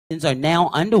are now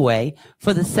underway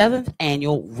for the 7th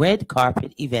annual Red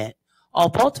Carpet event. All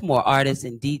Baltimore artists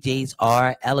and DJs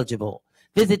are eligible.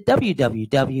 Visit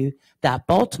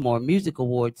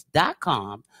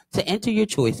www.baltimoremusicawards.com to enter your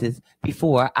choices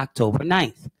before October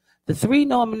 9th. The 3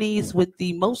 nominees with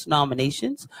the most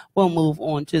nominations will move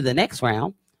on to the next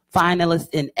round. Finalists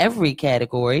in every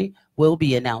category will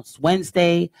be announced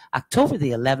Wednesday, October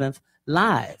the 11th,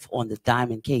 live on the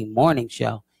Diamond K Morning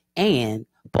Show and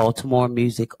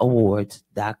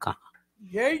BaltimoreMusicAwards.com.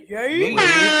 Yay. Get your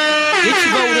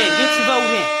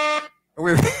vote in.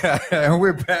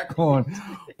 We're back on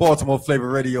Baltimore Flava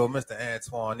Radio. Mr.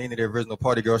 Antoine, Nina, the original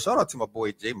party girl. Shout out to my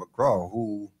boy Jay McGraw,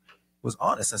 who was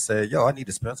honest and said, yo, I need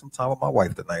to spend some time with my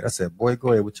wife tonight. I said, boy,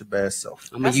 go ahead with your bad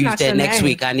self. I'm going to use that next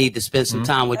week. I need to spend some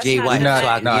time with Jay White so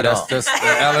I can get off.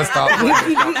 Ellen, stop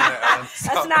playing.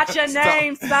 That's not your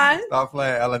name, son. Stop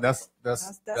playing, Ellen. That's on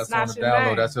the download.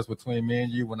 Name. That's just between me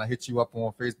and you. When I hit you up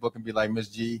on Facebook and be like, Miss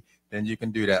G, then you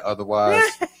can do that. Otherwise,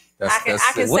 I can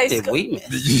what say did we miss?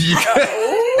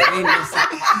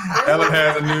 Ellen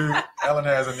has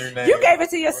a new name. You gave it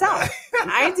to yourself.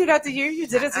 I ain't do that to you. You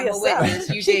did it to yourself.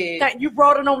 You did. You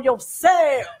brought it on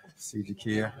yourself. See,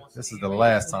 Jakia, this is the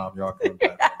last time y'all come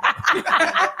back.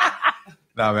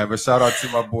 Nah, man, but shout out to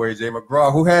my boy Jay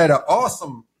McGraw, who had an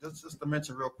awesome, just to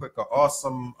mention real quick, an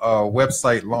awesome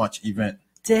website launch event.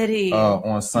 Did he?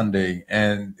 On Sunday,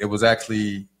 and it was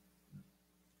actually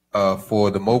for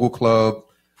the Mogul Club.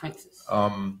 Princess.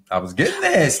 I was getting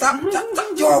there. Stop.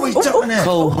 You're always jumping in.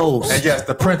 Co-host. And yes,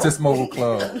 the Princess Mogul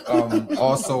Club.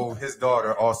 Also, his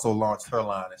daughter also launched her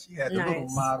line, and she had the little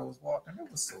models walking.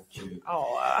 It was so cute.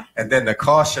 Oh. And then the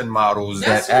caution models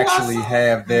that actually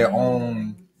have their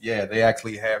own. Yeah, they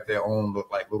actually have their own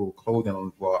little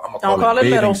clothing. Well, I'm gonna call it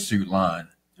bathing suit line.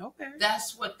 Okay.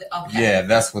 That's what Yeah,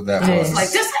 that's what that was.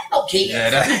 Like, this ain't no kids. Yeah,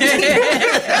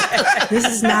 this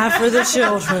is not for the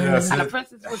children. The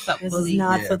princess was something. This is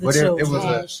not for the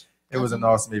children. It was an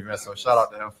awesome event, so shout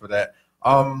out to him for that.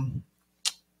 Baltimore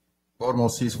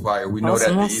Ceasefire. We know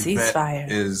that the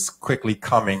event is quickly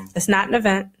coming. It's not an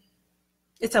event.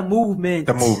 It's a movement.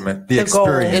 The movement. The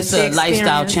experience. It's a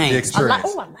lifestyle change. The experience.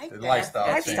 I like the that.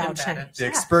 Lifestyle change. The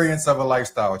experience of a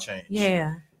lifestyle change.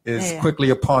 Yeah. Is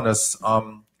quickly upon us.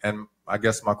 And I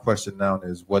guess my question now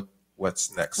is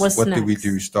what's next? What do we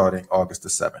do starting August the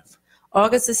 7th?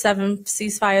 August the 7th,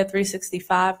 Ceasefire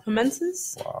 365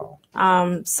 commences. Wow.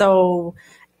 So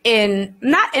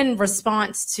not in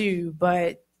response to,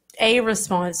 but a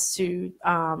response to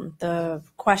the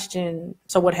question,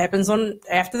 so what happens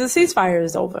after the ceasefire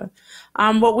is over?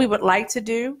 What we would like to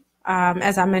do,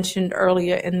 as I mentioned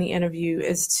earlier in the interview,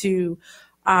 is to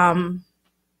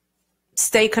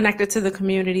stay connected to the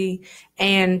community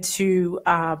and to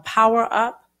power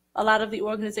up a lot of the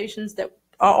organizations that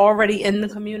are already in the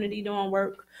community doing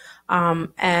work,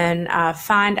 and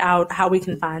find out how we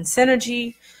can find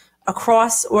synergy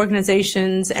across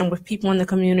organizations and with people in the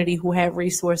community who have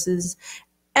resources,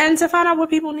 and to find out what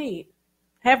people need.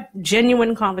 Have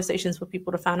genuine conversations with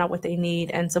people to find out what they need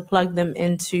and to plug them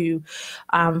into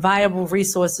viable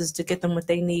resources to get them what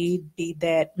they need, be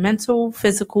that mental,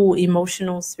 physical,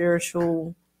 emotional,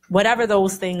 spiritual, whatever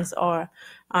those things are.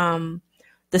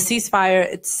 The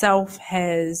ceasefire itself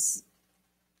has,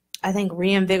 I think,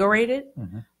 reinvigorated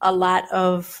a lot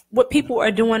of what people are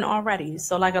doing already.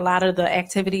 So like a lot of the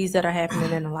activities that are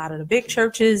happening in a lot of the big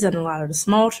churches and a lot of the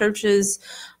small churches,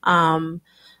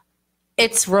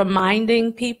 it's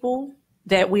reminding people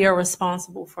that we are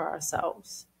responsible for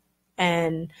ourselves,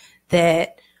 and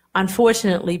that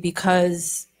unfortunately,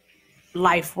 because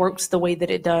life works the way that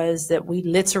it does, that we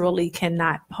literally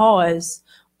cannot pause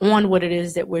on what it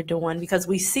is that we're doing, because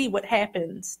we see what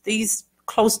happens. These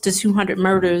close to 200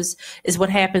 murders is what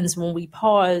happens when we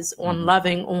pause on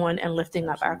loving on and lifting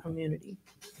up our community.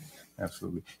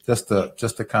 Absolutely. Just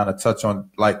to kind of touch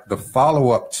on, like, the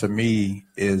follow-up to me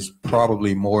is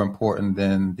probably more important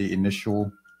than the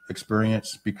initial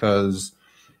experience, because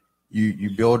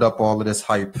you build up all of this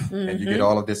hype and you get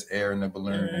all of this air in the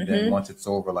balloon, and then once it's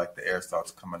over, like, the air starts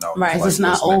coming out. Right. Like, it's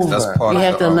not over. You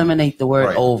have to eliminate the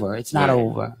word over. It's not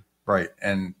over. Right.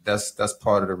 And that's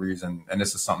part of the reason, and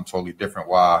this is something totally different,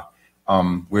 why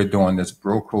we're doing this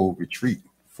Bro Code retreat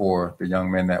for the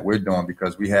young men that we're doing,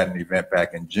 because we had an event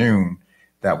back in June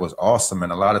that was awesome.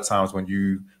 And a lot of times when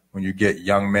you get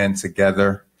young men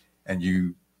together and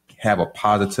you have a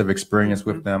positive experience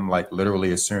with them, like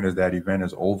literally as soon as that event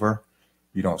is over,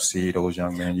 you don't see those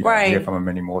young men, you don't hear from them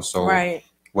anymore. So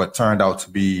what turned out to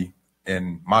be,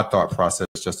 in my thought process,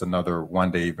 just another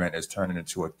one-day event is turning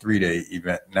into a 3-day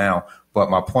event now. But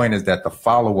my point is that the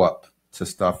follow-up to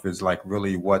stuff is like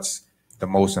really what's the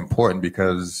most important,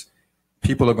 because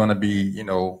people are going to be,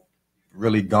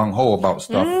 really gung ho about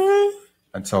stuff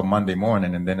until Monday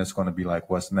morning, and then it's going to be like,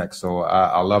 what's next? So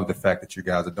I love the fact that you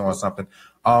guys are doing something.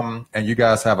 And you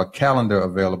guys have a calendar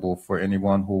available for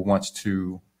anyone who wants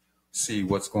to see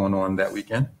what's going on that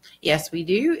weekend. Yes, we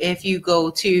do. If you go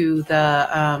to the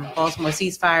Baltimore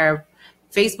Ceasefire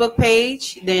Facebook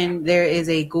page, then there is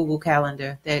a Google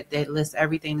Calendar that lists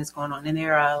everything that's going on, and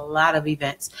there are a lot of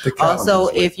events. Also,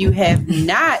 if you have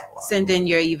not sent in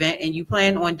your event and you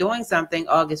plan on doing something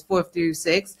August 4th through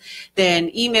 6th, then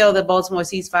email the Baltimore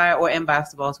Ceasefire or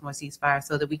inbox the Baltimore Ceasefire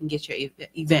so that we can get your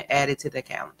event added to the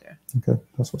calendar. Okay,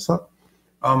 that's what's up.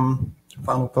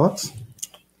 Final thoughts?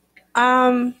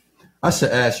 I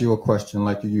should ask you a question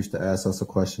like you used to ask us a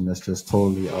question that's just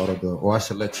totally out of or I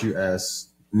should let you ask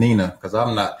Nina, because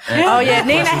I'm not. Oh yeah,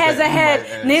 Nina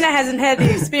hasn't had the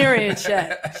experience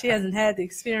yet. She hasn't had the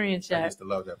experience yet. I used to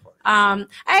love that part. I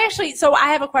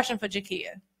have a question for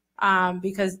Jakia,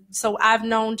 because I've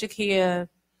known Jakia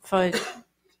for.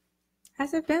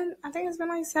 Has it been? I think it's been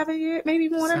like 7 years, maybe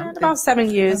more than that, about 7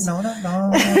 years. No.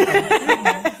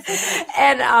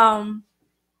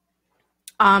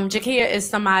 And Jakia is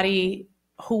somebody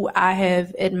who I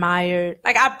have admired.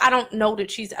 Like, I don't know that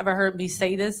she's ever heard me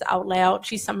say this out loud.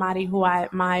 She's somebody who I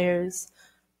admired,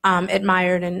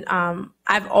 and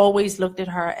I've always looked at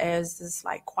her as this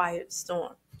like quiet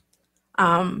storm.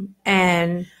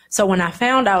 And so when I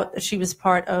found out that she was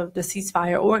part of the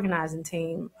Ceasefire organizing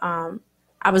team,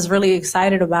 I was really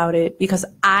excited about it because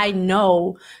I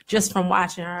know just from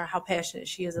watching her how passionate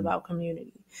she is about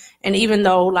community. And even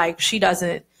though like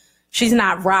she's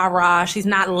not rah-rah, she's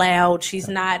not loud, she's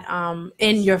not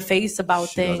in your face about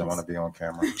things. She doesn't want to be on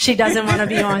camera. She doesn't want to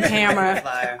be on camera.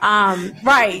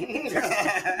 Right.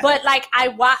 But like I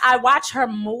watch her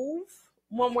move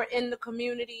when we're in the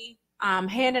community,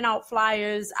 handing out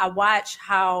flyers. I watch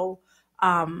how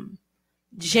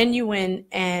genuine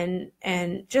and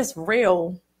just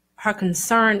real her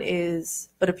concern is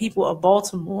for the people of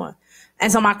Baltimore. And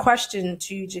so my question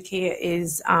to you, Jakia,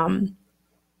 is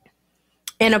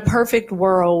in a perfect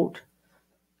world,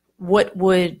 what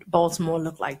would Baltimore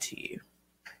look like to you?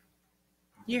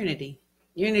 Unity.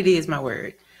 Unity is my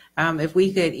word. If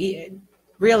we could,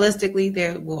 realistically,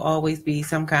 there will always be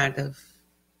some kind of,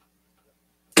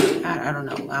 I don't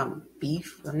know,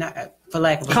 beef. I'm not, for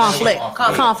lack of a conflict.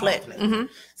 Mm-hmm.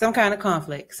 Some kind of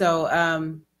conflict.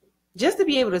 So just to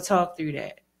be able to talk through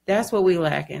that. That's what we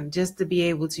lack, and just to be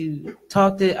able to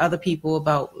talk to other people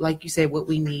about, like you said, what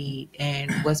we need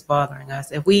and what's bothering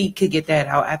us. If we could get that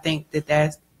out, I think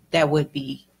that would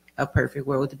be a perfect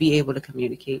world, to be able to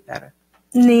communicate better.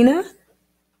 Nina?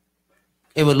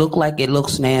 It would look like it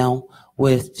looks now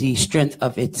with the strength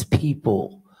of its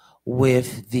people,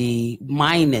 with the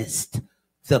minus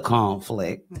the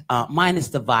conflict, minus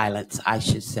the violence, I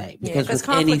should say, because with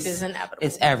conflict is inevitable.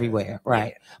 It's everywhere,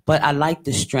 right? Yeah. But I like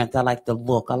the strength, I like the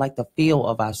look, I like the feel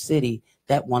of our city.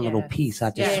 That one little piece,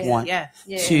 I just want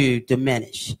to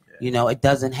diminish. It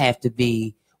doesn't have to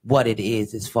be what it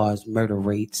is as far as murder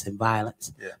rates and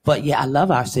violence. Yeah. But I love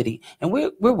our city, and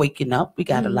we're waking up. We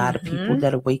got a lot of people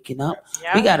that are waking up.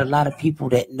 Yeah. We got a lot of people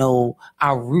that know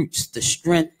our roots, the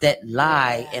strength that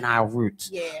lie in our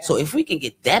roots. Yeah. So if we can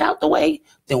get that out the way,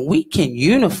 then we can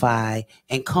unify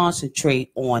and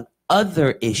concentrate on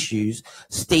other issues,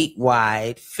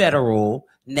 statewide, federal,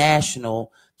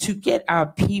 national, to get our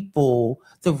people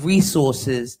the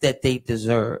resources that they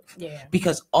deserve. Yeah.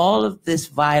 Because all of this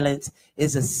violence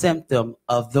is a symptom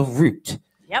of the root.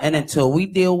 Yep. And until we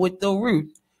deal with the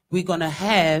root, we're going to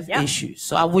have issues.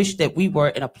 So I wish that we were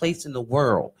in a place in the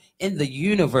world, in the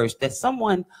universe, that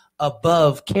someone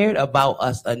above cared about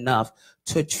us enough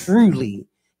to truly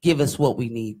give us what we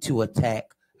need to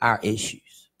attack our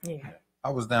issues. Yeah.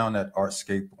 I was down at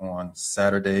Artscape on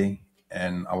Saturday,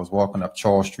 and I was walking up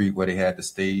Charles Street where they had the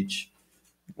stage,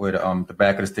 where the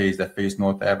back of the stage that faced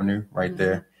North Avenue right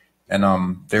there. And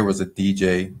there was a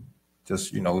DJ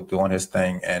just, doing his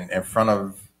thing. And in front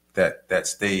of that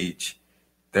stage,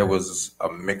 there was a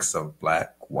mix of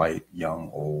black, white, young,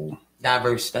 old.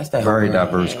 Diverse. That's the very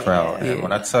diverse crowd. And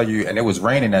when I tell you, and it was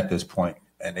raining at this point,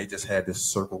 and they just had this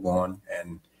circle going,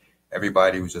 and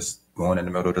everybody was just going in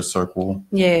the middle of the circle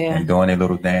and doing their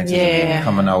little dances and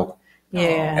coming out.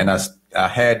 And I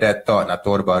had that thought, and I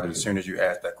thought about it as soon as you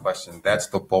asked that question. That's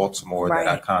the Baltimore that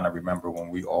I kind of remember when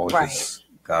we all just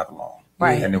got along.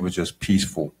 Right. And it was just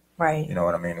peaceful. Right. You know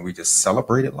what I mean? We just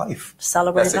celebrated life.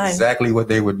 That's exactly what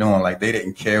they were doing. Like, they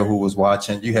didn't care who was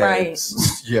watching. You had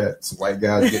white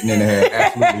guys getting in there, had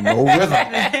absolutely no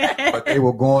rhythm. But they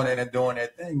were going in and doing their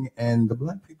thing, and the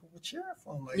black people were cheering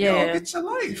for them. Like, yo, get your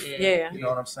life. Yeah. You know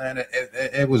what I'm saying?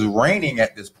 It was raining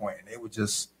at this point, and they were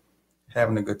just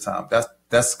having a good time.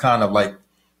 That's kind of like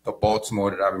the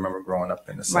Baltimore that I remember growing up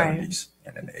in the 70s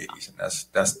and in the 80s, and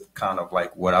that's kind of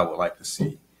like what I would like to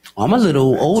see. I'm a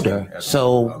little older,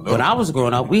 so when I was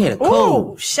growing up, we had a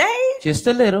code. Ooh, Shay. Just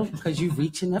a little, because you're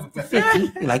reaching up to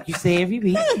 50, like you say every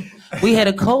week. We had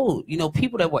a code. You know,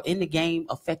 people that were in the game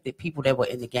affected people that were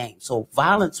in the game. So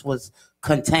violence was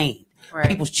contained. Right.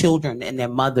 People's children and their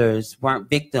mothers weren't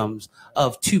victims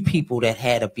of two people that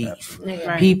had a beef.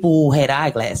 Right. People had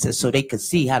eyeglasses so they could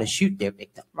see how to shoot their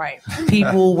victim. Right.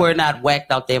 People were not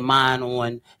whacked out their mind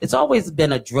on. It's always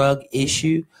been a drug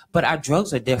issue, but our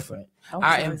drugs are different.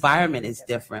 Our environment is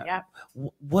different. Yep.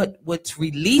 What's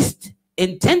released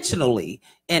intentionally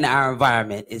in our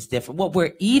environment is different. What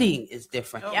we're eating is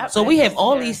different. Yep. So we have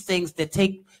all these things that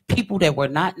take people that were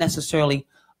not necessarily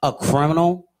a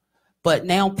criminal, but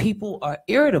now people are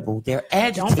irritable. They're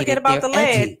agitated. Don't forget about the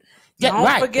lead. Yeah,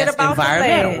 Don't forget about the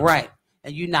lead. Right.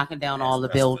 And you're knocking down all the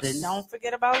buildings. Don't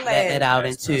forget about lead. Letting it out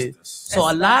into. So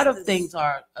a lot of things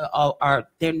are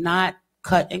they're not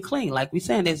cut and clean. Like we're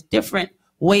saying, there's different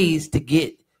ways to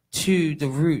get to the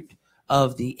root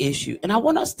of the issue. And I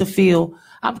want us to feel,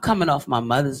 I'm coming off my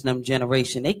mother's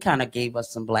generation. They kind of gave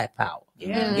us some black power.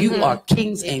 Yeah. You are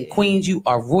kings and queens. You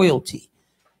are royalty.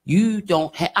 You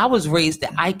don't I was raised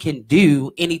that I can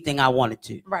do anything I wanted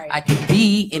to. Right. I can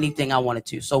be anything I wanted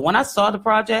to. So when I saw the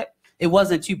project, it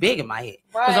wasn't too big in my head.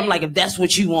 Because I'm like, if that's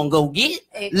what you want to go get,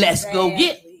 let's go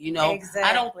get it. You know,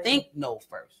 I don't think no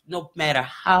first, no matter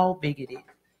how big it is.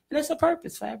 And there's a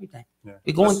purpose for everything. Yeah.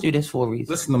 We're going through this for a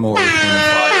reason. Listen to more Earth,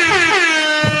 Wind, and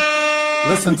Fire.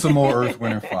 Listen to more Earth,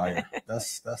 Wind, and Fire.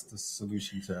 That's the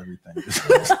solution to everything.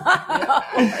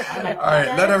 All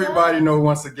right, let everybody know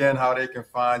once again how they can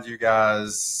find you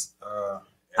guys.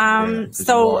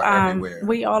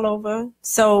 We all over.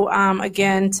 So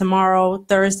again, tomorrow,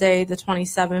 Thursday, the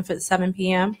 27th at 7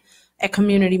 p.m. at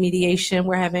Community Mediation,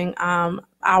 we're having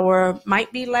our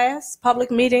might be last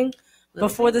public meeting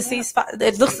before the ceasefire.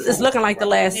 It's looking like the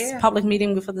last public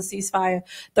meeting before the ceasefire.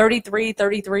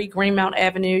 3333 Greenmount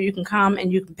Avenue. You can come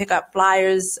and you can pick up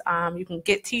flyers. You can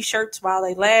get T-shirts while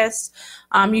they last.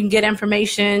 You can get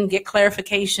information, get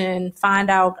clarification, find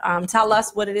out, tell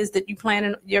us what it is that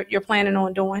you're planning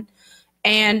on doing.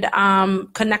 And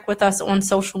connect with us on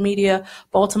social media,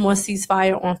 Baltimore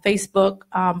Ceasefire on Facebook,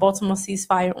 Baltimore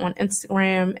Ceasefire on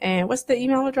Instagram. And what's the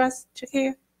email address,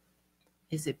 Jakia?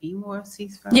 Is it Be More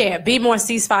Ceasefire? Yeah,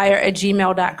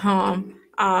 bemoreceasefire@gmail.com.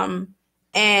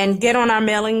 And get on our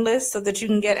mailing list so that you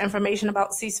can get information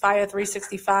about Ceasefire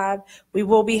 365. We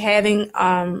will be having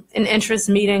an interest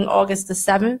meeting August the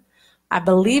 7th. I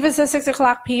believe it's at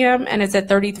 6:00 p.m. and it's at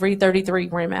 3333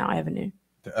 Greenmount Avenue.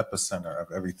 The epicenter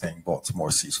of everything Baltimore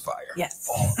Ceasefire. Yes.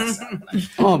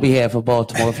 On behalf of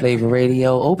Baltimore Flava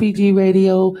Radio, OPG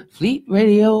Radio, Fleet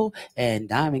Radio, and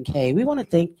Diamond K, we want to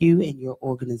thank you and your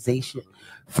organization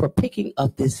for picking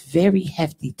up this very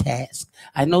hefty task.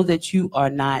 I know that you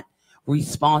are not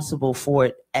responsible for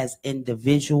it as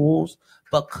individuals,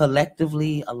 but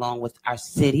collectively, along with our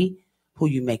city, who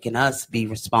you making us be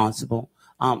responsible.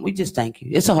 We just thank you.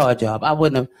 It's a hard job. I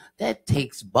wouldn't have. That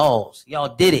takes balls.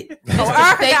 Y'all did it.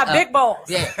 Erica got big balls.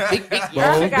 Yeah, big balls.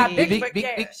 Erica got big.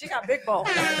 She got big balls.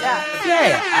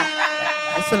 Yeah.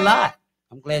 That's a lot.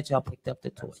 I'm glad y'all picked up the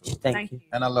torch. Thank you.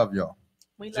 And I love y'all.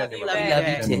 We love you. We love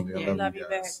you too. We love you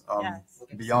back.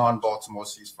 Beyond Baltimore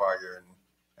Ceasefire and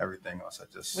everything else,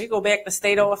 we go back to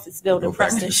State Office Building,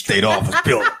 Preston Street. State Office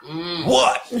Building.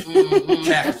 What?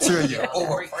 Cafeteria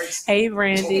overpriced. Hey,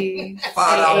 Randy.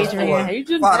 $5 Adrian. Hey,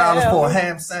 $5 for a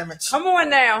ham sandwich. Come on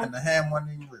now. And the ham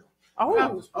wasn't even real.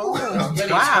 Oh,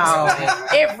 wow.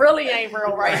 It really ain't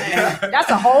real right now.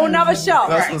 That's a whole nother show.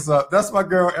 That's what's up. That's my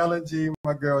girl, Ellen G,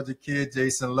 my girl, Jakia,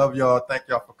 Jason. Love y'all. Thank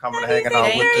y'all for coming and hanging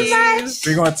out with us.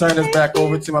 We're going to turn this back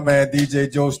over to my man,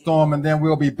 DJ Joe Storm, and then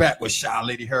we'll be back with Shy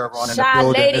Lady Heron in the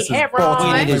building. This is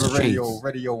Baltimore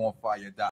Radio on Fire.